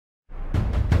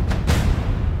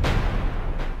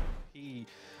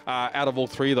out of all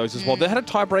three of those as well. They had a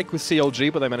tie-break with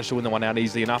CLG, but they managed to win the one out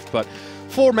easily enough. But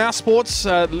for Mouse Sports,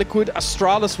 Liquid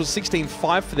Astralis was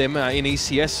 16-5 for them in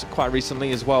ECS quite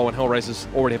recently as well, and Hellraiser's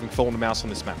already having fallen to Mouse on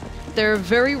this map. There are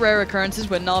very rare occurrences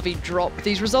where Na'Vi drop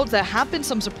these results. There have been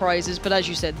some surprises, but as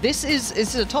you said, this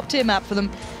is a top-tier map for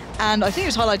them. And I think it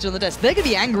was highlighted on the desk. They're going to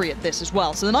be angry at this as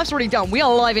well. So the knife's already done. We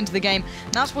are live into the game.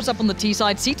 Now what's up on the T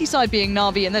side. CT side being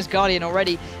Na'Vi, and there's GuardiaN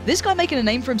already. This guy making a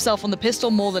name for himself on the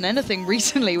pistol more than anything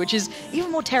recently, which is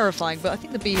even more terrifying. But I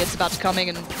think the B hit's about to come in,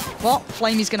 and, well,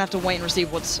 Flamey's going to have to wait and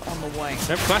receive what's on the way.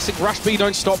 Yep, classic rush B,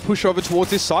 don't stop, push over towards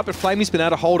this side, but Flamey's been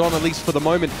able to hold on at least for the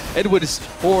moment. Edward is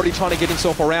already trying to get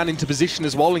himself around into position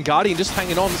as well, and GuardiaN just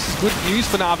hanging on. This is good news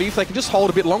for Na'Vi. If they can just hold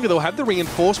a bit longer, they'll have the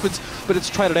reinforcements, but it's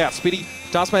traded out. Spitty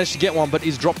does manage to get one, but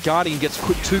is dropped. GuardiaN gets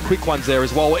two quick ones there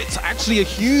as well. It's actually a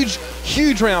huge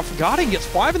round for GuardiaN. Gets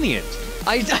 5 in the end.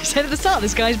 I said at the start,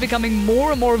 this guy's becoming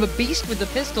more and more of a beast with the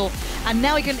pistol, and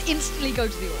now he can instantly go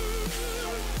to the AWP.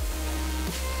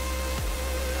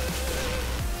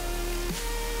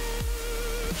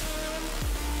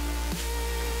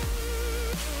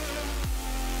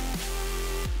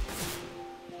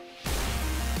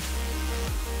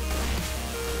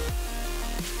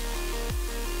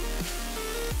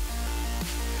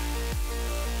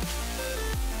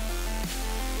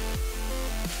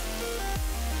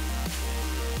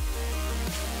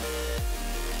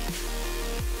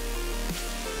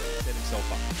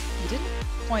 He didn't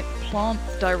quite plant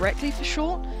directly for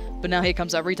short, but now here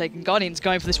comes that retake, and GuardiaN's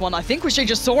going for this one. I think ChrisJ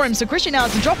just saw him, so ChrisJ now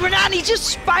has to drop him, and he just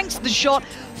spanks the shot.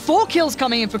 4 kills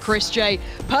coming in for ChrisJ.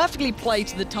 Perfectly played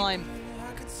to the time.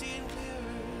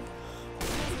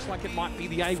 Looks like it might be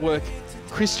the A work.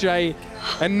 ChrisJ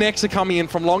and Nex are coming in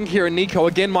from long here, and Nico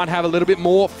again might have a little bit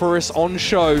more for us on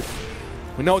show.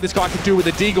 We know what this guy can do with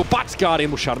a deagle, but GuardiaN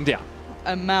will shut him down.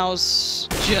 And Mao's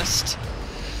just...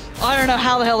 I don't know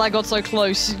how the hell that got so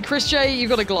close. ChrisJ, you've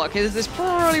got a Glock. This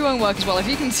probably won't work as well. If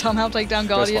you can somehow take down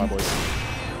GuardiaN,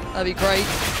 that'd be great,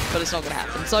 but it's not going to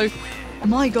happen. So,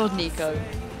 my God, Nico,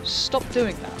 stop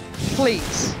doing that.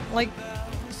 Please. Like...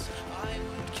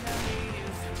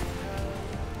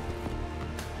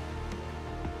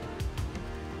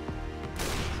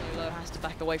 Solo has to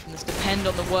back away from this. Depend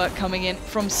on the work coming in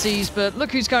from C's, but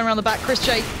look who's going around the back.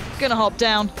 ChrisJ gonna hop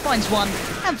down, finds one,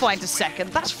 and finds a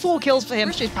second. That's 4 kills for him.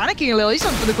 ChrisJ's panicking a little. He's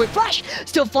on for the quick flash.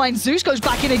 Still finds Zeus, goes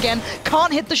back in again.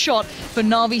 Can't hit the shot, but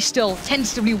Na'Vi still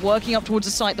tentatively working up towards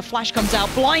the site. The flash comes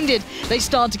out, blinded. They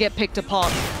start to get picked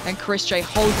apart, and ChrisJ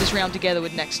holds this round together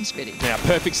with Nex and Spitty. Yeah,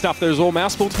 perfect stuff there as well.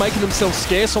 Mouse Sports making themselves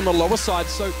scarce on the lower side,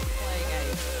 so...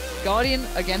 GuardiaN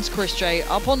against ChrisJ,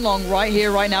 up on long, right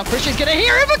here, right now. ChrisJ's gonna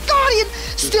hear him, but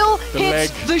GuardiaN still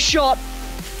hits the shot.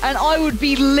 And I would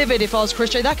be livid if I was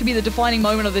ChrisJ. That could be the defining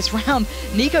moment of this round.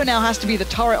 Nico now has to be the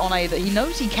turret on A that he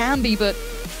knows he can be, but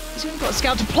he's only got a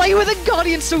scout to play with, and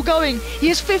GuardiaN's still going. He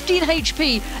has 15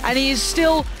 HP, and he is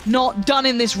still not done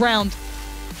in this round.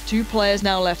 2 players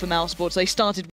now left for Mouse Sports. They started